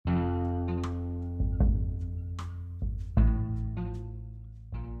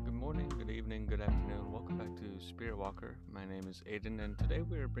good afternoon. Welcome back to Spirit Walker. My name is Aiden, and today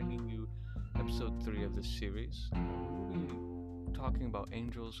we are bringing you episode 3 of this series. We'll be talking about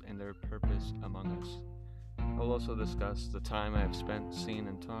angels and their purpose among us. I'll also discuss the time I have spent seeing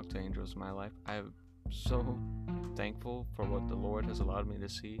and talked to angels in my life. I am so thankful for what the Lord has allowed me to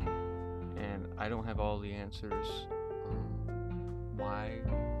see, and I don't have all the answers why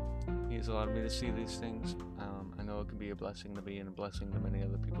He has allowed me to see these things. I know it can be a blessing to me and a blessing to many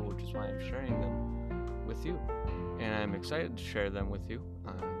other people, which is why I'm sharing them with you. And I'm excited to share them with you.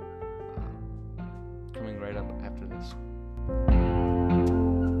 Coming right up after this.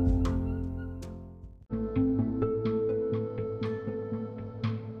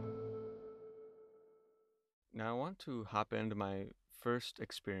 Now, I want to hop into my first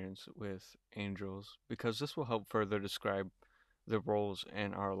experience with angels because this will help further describe the roles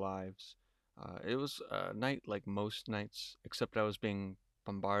in our lives. It was a night like most nights, except I was being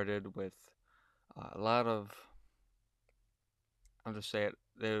bombarded with a lot of, I'll just say it,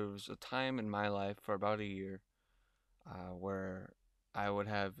 there was a time in my life for about a year where I would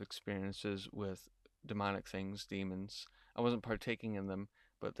have experiences with demonic things, demons. I wasn't partaking in them,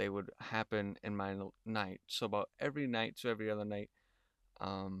 but they would happen in my night. So about every night to every other night,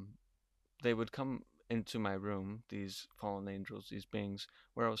 um, they would come into my room, these fallen angels, these beings,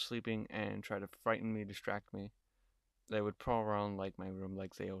 where I was sleeping and try to frighten me, distract me. They would prowl around like my room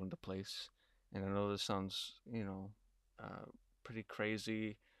like they owned the place. And I know this sounds, uh, pretty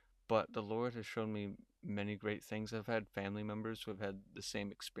crazy, but the Lord has shown me many great things. I've had family members who have had the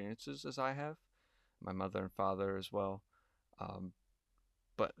same experiences as I have, my mother and father as well. Um,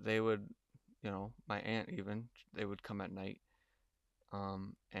 but they would, my aunt even, they would come at night,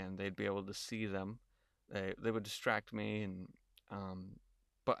 and they'd be able to see them. They would distract me, and um,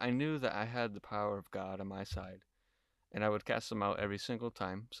 but I knew that I had the power of God on my side, and I would cast them out every single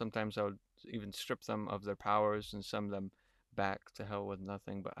time. Sometimes I would even strip them of their powers and send them back to hell with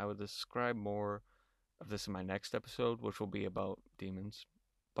nothing. But I would describe more of this in my next episode, which will be about demons.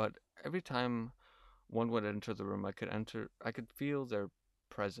 But every time one would enter the room, I could feel their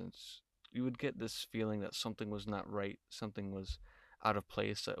presence. You would get this feeling that something was not right, something was out of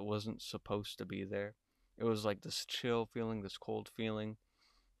place, that it wasn't supposed to be there. It was like this chill feeling, this cold feeling.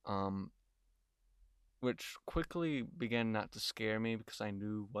 Um, which quickly began not to scare me because I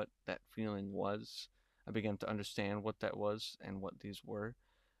knew what that feeling was. I began to understand what that was and what these were,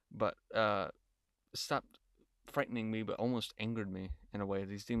 but stopped frightening me, but almost angered me in a way.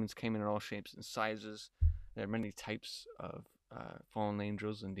 These demons came in all shapes and sizes. There are many types of fallen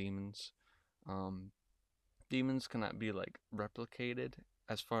angels and demons. Um, Demons cannot be like replicated,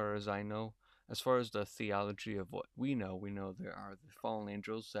 as far as I know. As far as the theology of what we know there are the fallen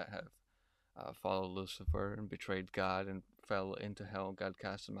angels that have followed Lucifer and betrayed God and fell into hell. God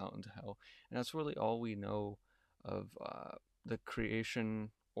cast them out into hell. And that's really all we know of the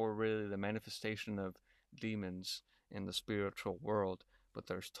creation, or really the manifestation of demons in the spiritual world. But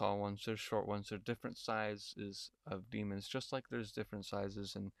there's tall ones, there's short ones, there's different sizes of demons, just like there's different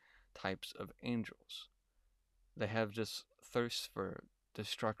sizes and types of angels. They have just thirst for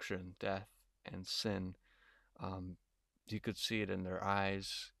destruction, death, and sin. Um, you could see it in their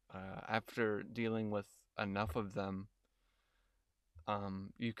eyes. After dealing with enough of them,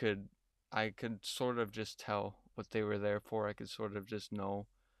 you could, I could sort of just tell what they were there for. I could sort of just know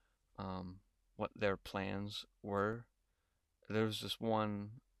um, what their plans were. There was just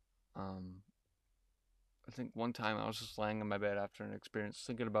one, um, I think one time I was just laying in my bed after an experience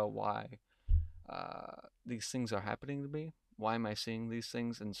thinking about why these things are happening to me. Why am I seeing these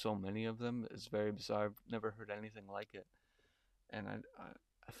things and so many of them? It's very bizarre. I've never heard anything like it. And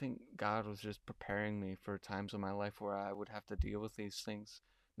I think God was just preparing me for times in my life where I would have to deal with these things,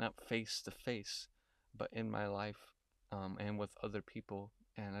 not face to face, but in my life, and with other people.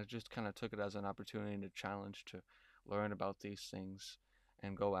 And I just kind of took it as an opportunity and a challenge to learn about these things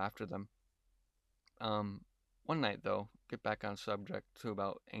and go after them. Um, One night, though, get back on subject to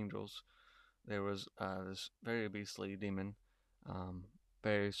about angels, there was this very beastly demon, um,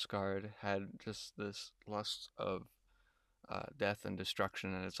 very scarred, had just this lust of death and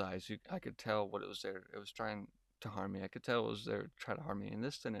destruction in its eyes. I could tell what it was there. It was trying to harm me. I could tell it was there to try to harm me. And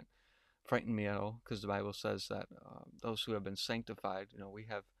this didn't frighten me at all because the Bible says that those who have been sanctified, we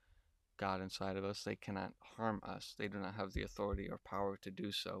have God inside of us. They cannot harm us. They do not have the authority or power to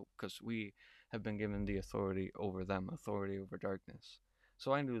do so because we have been given the authority over them, authority over darkness.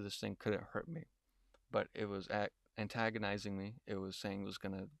 So I knew this thing couldn't hurt me, but it was antagonizing me. It was saying it was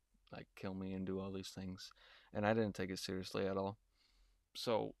gonna like kill me and do all these things, and I didn't take it seriously at all.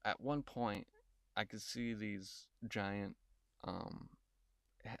 So at one point, I could see these giant um,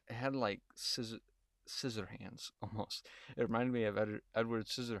 it had like scissor hands almost. It reminded me of Edward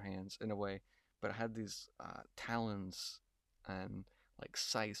Scissorhands in a way, but it had these talons and like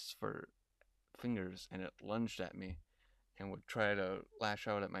scythes for fingers, and it lunged at me and would try to lash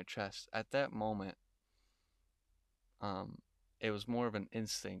out at my chest. At that moment, um, it was more of an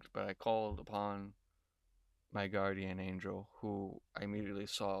instinct, but I called upon my guardian angel, who I immediately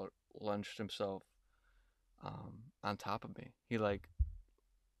saw launched himself on top of me. He like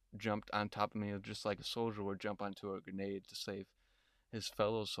jumped on top of me just like a soldier would jump onto a grenade to save his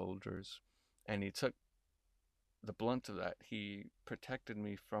fellow soldiers, and he took the blunt of that. He protected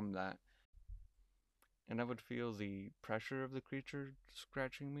me from that, and I would feel the pressure of the creature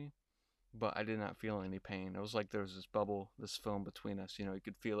scratching me, but I did not feel any pain. It was like there was this bubble, this film between us. You know, you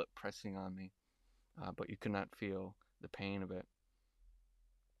could feel it pressing on me, but you could not feel the pain of it.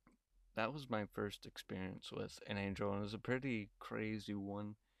 That was my first experience with an angel, and it was a pretty crazy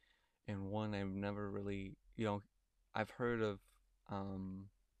one, and one I've never really, I've heard of um,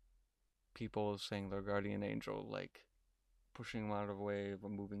 people saying their guardian angel, like pushing them out of the way of a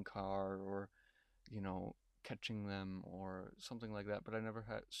moving car, or you know, catching them or something like that. But I never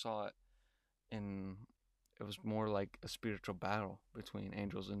saw it in. It was more like a spiritual battle between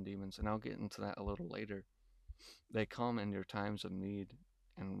angels and demons, and I'll get into that a little later. They come in your times of need,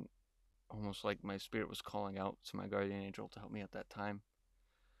 and almost like my spirit was calling out to my guardian angel to help me at that time.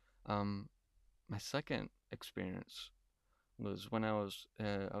 Um, my second experience was when I was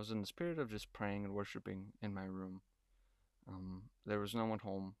in the spirit of just praying and worshiping in my room. There was no one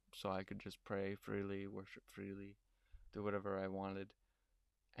home, so I could just pray freely, worship freely, do whatever I wanted.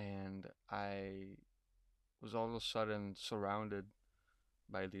 And I was all of a sudden surrounded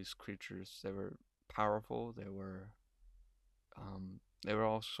by these creatures. They were powerful. They were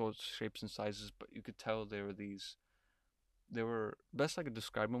all sorts of shapes and sizes, but you could tell they were these. They were, best I could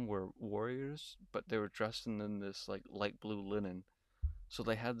describe them were warriors, but they were dressed in this like light blue linen. So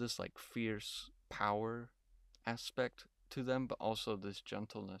they had this like fierce power aspect to them, but also this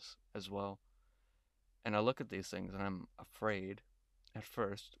gentleness as well. And I look at these things and I'm afraid at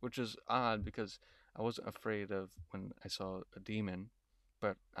first, which is odd because I wasn't afraid of when I saw a demon,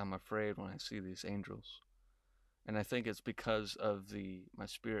 but I'm afraid when I see these angels. And I think it's because of the my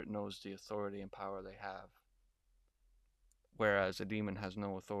spirit knows the authority and power they have, whereas a demon has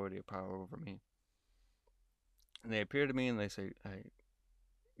no authority or power over me. And they appear to me and they say,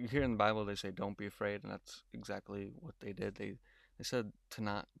 you hear in the Bible they say don't be afraid, and that's exactly what they did. They said to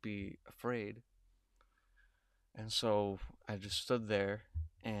not be afraid. And so I just stood there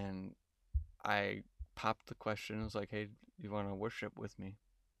and I popped the question. It was like, hey, do you want to worship with me?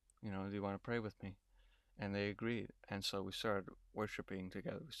 Do you want to pray with me? And they agreed. And so we started worshiping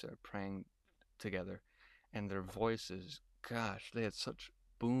together. We started praying together. And their voices, gosh, they had such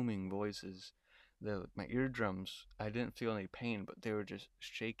booming voices. My eardrums, I didn't feel any pain, but they were just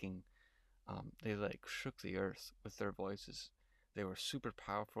shaking. They like shook the earth with their voices. They were super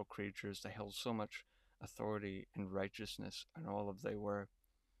powerful creatures. They held so much authority and righteousness, and all of they were.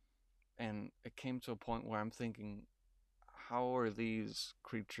 And it came to a point where I'm thinking, how are these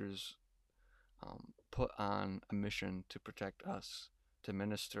creatures put on a mission to protect us, to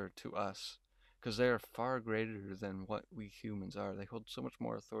minister to us? Because they are far greater than what we humans are. They hold so much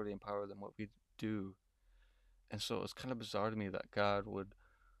more authority and power than what we do. And so it's kind of bizarre to me that God would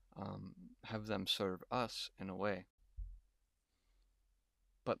have them serve us in a way.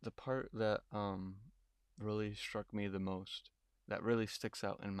 But the part that really struck me the most, that really sticks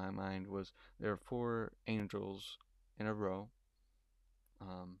out in my mind, was there are four angels in a row.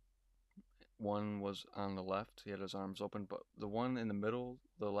 Um, One was on the left, he had his arms open, but the one in the middle,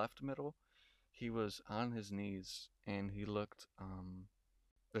 the left middle, he was on his knees and he looked.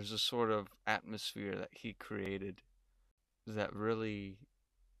 There's a sort of atmosphere that he created that really,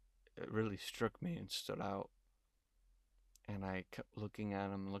 it really struck me and stood out. And I kept looking at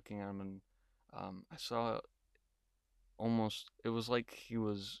him, and I saw almost, it was like he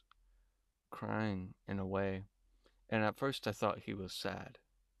was crying in a way. And at first I thought he was sad,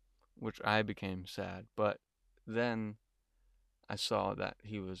 which I became sad. But then I saw that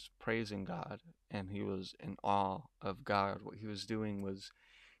he was praising God and he was in awe of God. What he was doing was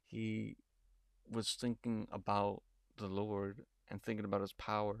he was thinking about the Lord and thinking about his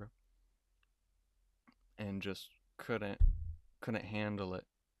power, and just couldn't handle it.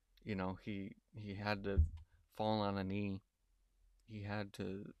 He had to fall on a knee. He had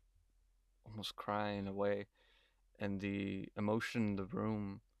to almost cry in a way, and the emotion in the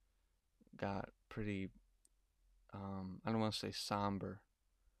room got pretty, I don't want to say somber,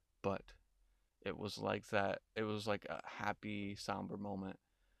 but it was like that. It was like a happy somber moment,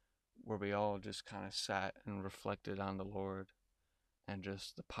 where we all just kind of sat and reflected on the Lord and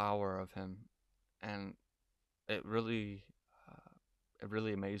just the power of Him. And it really, uh, it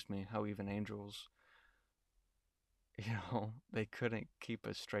really amazed me how even angels, they couldn't keep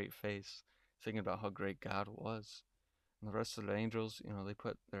a straight face, thinking about how great God was. And the rest of the angels, they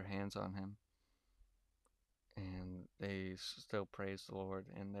put their hands on Him and they still praised the Lord,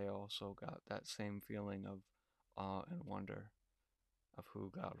 and they also got that same feeling of awe and wonder of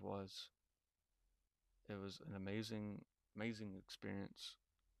who God was. It was an amazing, amazing experience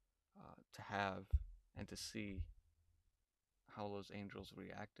to have and to see how those angels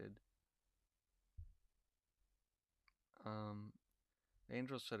reacted. Um, the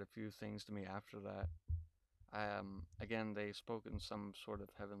angels said a few things to me after that. Again, they spoke in some sort of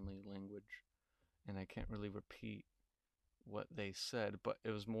heavenly language, and I can't really repeat what they said, but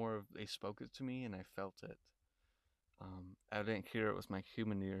it was more of they spoke it to me and I felt it. I didn't hear it with my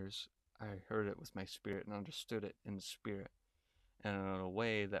human ears. I heard it with my spirit and understood it in the spirit, and in a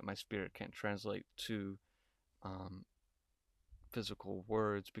way that my spirit can't translate to um, physical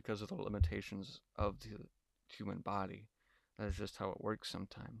words because of the limitations of the human body. That is just how it works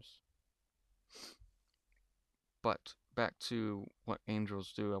sometimes. But back to what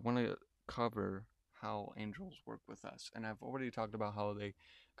angels do, I want to cover how angels work with us. And I've already talked about how they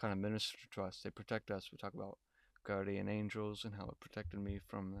kind of minister to us, they protect us. We talk about guardian angels and how it protected me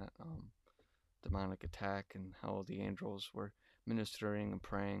from that demonic attack and how the angels were ministering and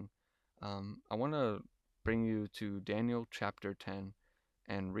praying. I want to bring you to Daniel chapter 10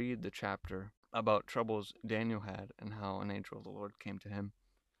 and read the chapter about troubles Daniel had and how an angel of the Lord came to him.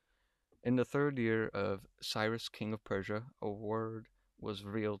 In the 3rd year of Cyrus king of Persia, a word was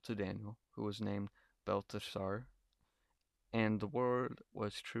revealed to Daniel, who was named Belteshazzar, and the word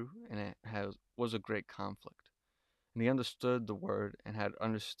was true, and it was a great conflict. And he understood the word and had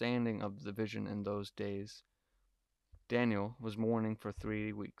understanding of the vision in those days. Daniel was mourning for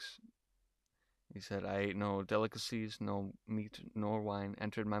 3 weeks. He said, I ate no delicacies, no meat nor wine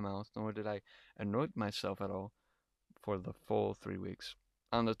entered my mouth, nor did I anoint myself at all for the full 3 weeks.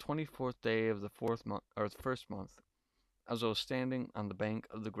 On the 24th day of the 4th month, or the 1st month, as I was standing on the bank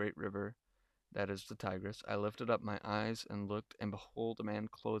of the great river, that is the Tigris, I lifted up my eyes and looked, and behold, a man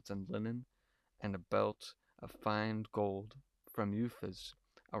clothed in linen, and a belt of fine gold from Euphaz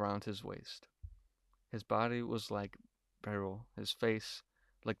around his waist. His body was like beryl, his face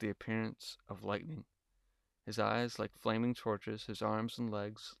like the appearance of lightning, his eyes like flaming torches, his arms and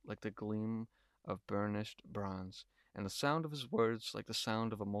legs like the gleam of burnished bronze, and the sound of his words like the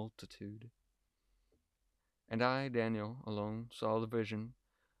sound of a multitude. And I, Daniel, alone saw the vision,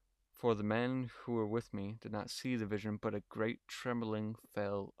 for the men who were with me did not see the vision, but a great trembling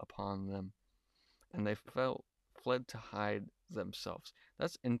fell upon them, and they fled to hide themselves.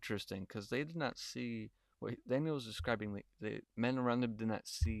 That's interesting, because they did not see what Daniel was describing. The men around them did not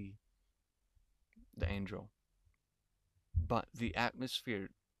see the angel, but the atmosphere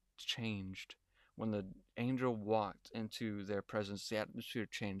changed. When the angel walked into their presence, the atmosphere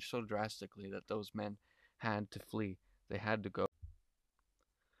changed so drastically that those men had to flee. They had to go.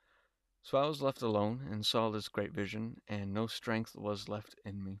 So I was left alone and saw this great vision, and no strength was left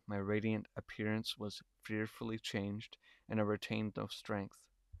in me. My radiant appearance was fearfully changed, and I retained no strength.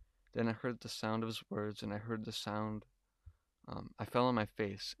 Then I heard the sound of his words, and I heard the sound. I fell on my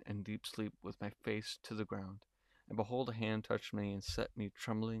face in deep sleep with my face to the ground. And behold, a hand touched me and set me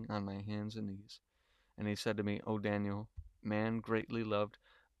trembling on my hands and knees. And he said to me, O Daniel, man greatly loved,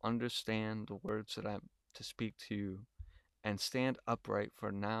 understand the words that I am to speak to you, and stand upright,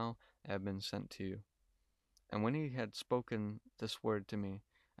 for now I have been sent to you. And when he had spoken this word to me,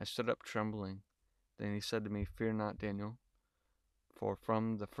 I stood up trembling. Then he said to me, Fear not, Daniel, for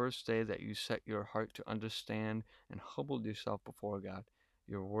from the first day that you set your heart to understand and humbled yourself before God,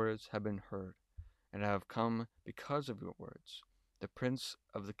 your words have been heard, and I have come because of your words. The prince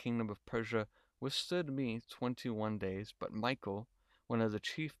of the kingdom of Persia withstood me 21 days, but Michael, one of the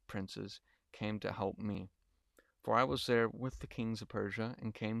chief princes, came to help me. For I was there with the kings of Persia,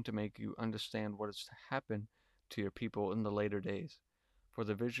 and came to make you understand what is to happen to your people in the later days. For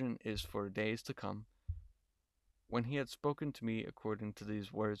the vision is for days to come. When he had spoken to me according to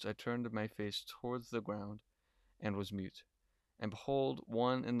these words, I turned my face towards the ground, and was mute. And behold,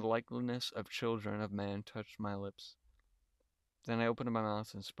 one in the likeness of children of man touched my lips. Then I opened my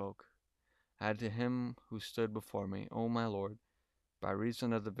mouth and spoke. I had to him who stood before me, O my Lord, by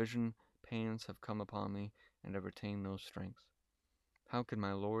reason of the vision pains have come upon me, and I retain no strength. How can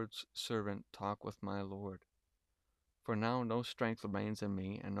my Lord's servant talk with my Lord? For now no strength remains in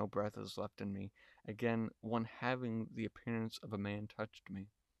me, and no breath is left in me. Again, one having the appearance of a man touched me.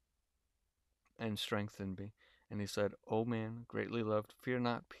 and strengthened me. And he said, O man, greatly loved, fear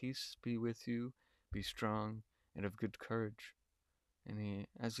not, peace be with you, be strong and of good courage. And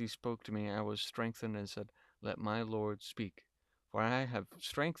as he spoke to me, I was strengthened and said, Let my Lord speak, for I have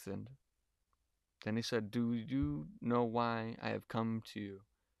strengthened. Then he said, Do you know why I have come to you?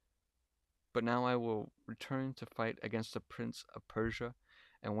 But now I will return to fight against the prince of Persia,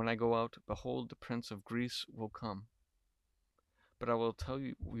 and when I go out, behold, the prince of Greece will come. But I will tell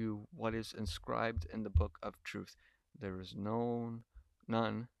you what is inscribed in the book of truth. There is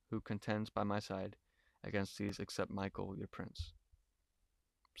none who contends by my side against these except Michael, your prince.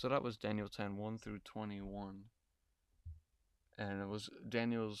 So that was Daniel 10, 1 through 21. And it was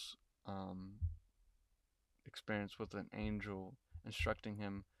Daniel's experience with an angel instructing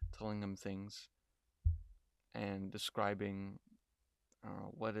him, telling him things, and describing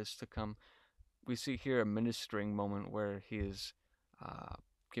what is to come. We see here a ministering moment where he is uh,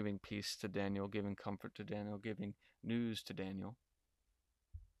 giving peace to Daniel, giving comfort to Daniel, giving news to Daniel.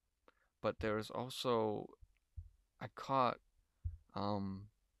 But there is also, I caught a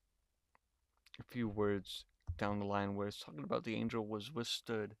few words down the line where it's talking about the angel was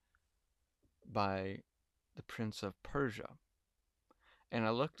withstood by the prince of Persia. And I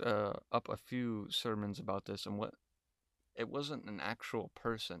looked up a few sermons about this, and what it wasn't an actual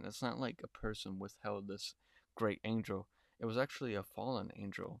person. It's not like a person withheld this great angel. It was actually a fallen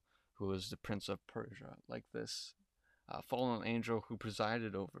angel who was the prince of Persia, like this fallen angel who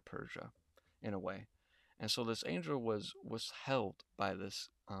presided over Persia in a way. And so this angel was held by this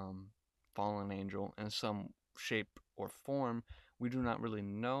fallen angel in some shape or form. We do not really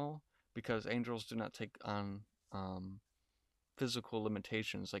know because angels do not take on physical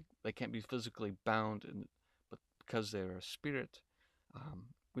limitations. Like they can't be physically bound, but because they're a spirit,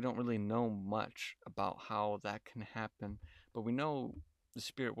 we don't really know much about how that can happen. But we know the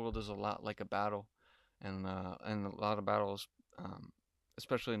spirit world is a lot like a battle, and a lot of battles,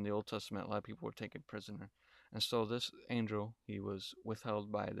 especially in the Old Testament, a lot of people were taken prisoner. And so this angel, he was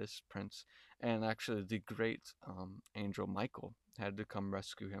withheld by this prince, and actually the great angel Michael had to come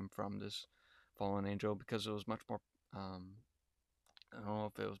rescue him from this fallen angel because it was much more I don't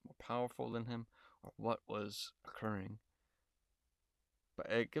know if it was more powerful than him or what was occurring. But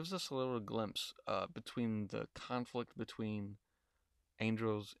it gives us a little glimpse between the conflict between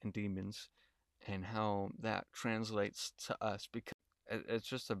angels and demons and how that translates to us because it's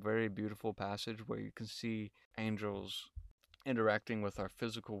just a very beautiful passage where you can see angels interacting with our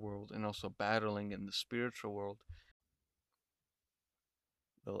physical world and also battling in the spiritual world.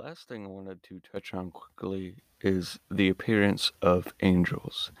 The last thing I wanted to touch on quickly is the appearance of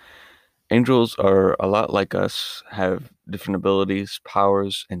angels. Angels are a lot like us, have different abilities,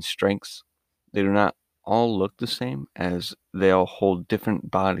 powers, and strengths. They do not all look the same, as they all hold different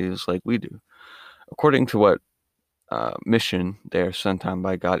bodies like we do. According to what mission they are sent on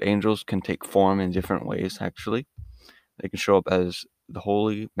by God, angels can take form in different ways, actually. They can show up as the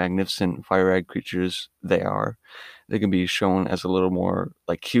holy, magnificent, fire-eyed creatures they are. They can be shown as a little more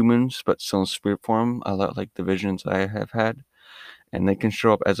like humans, but still in spirit form, a lot like the visions I have had. And they can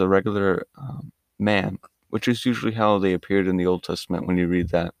show up as a regular man, which is usually how they appeared in the Old Testament when you read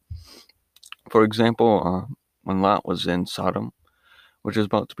that. For example, when Lot was in Sodom, which was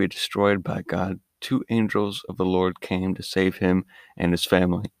about to be destroyed by God, two angels of the Lord came to save him and his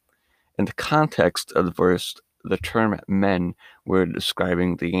family. In the context of the verse, the term men were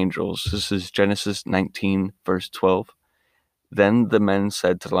describing the angels. This is Genesis 19, verse 12. Then the men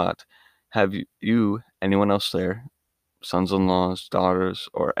said to Lot, Have you anyone else there, sons-in-laws, daughters,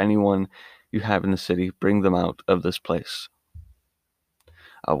 or anyone you have in the city, bring them out of this place?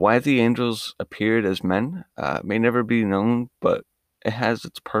 Why the angels appeared as men may never be known, but it has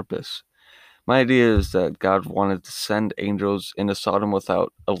its purpose. My idea is that God wanted to send angels into Sodom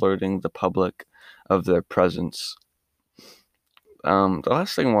without alerting the public of their presence. The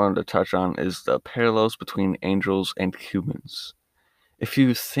last thing I wanted to touch on is the parallels between angels and humans. If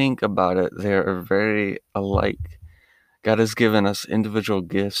you think about it, they are very alike. God has given us individual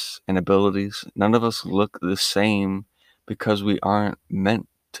gifts and abilities. None of us look the same because we aren't meant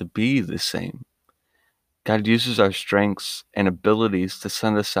to be the same. God uses our strengths and abilities to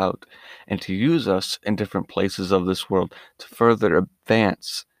send us out and to use us in different places of this world to further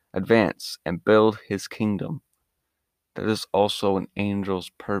advance and build his kingdom. That is also an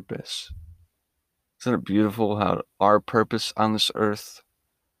angel's purpose. Isn't it beautiful how our purpose on this earth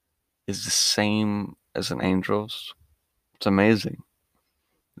is the same as an angel's? It's amazing.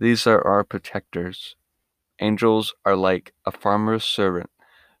 These are our protectors. Angels are like a farmer's servant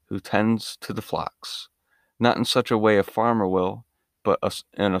who tends to the flocks, not in such a way a farmer will, but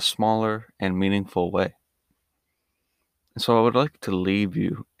in a smaller and meaningful way. And so I would like to leave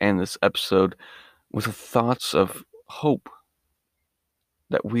you and this episode with the thoughts of hope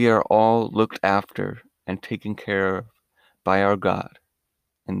that we are all looked after and taken care of by our God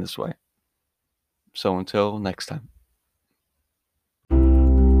in this way. So until next time.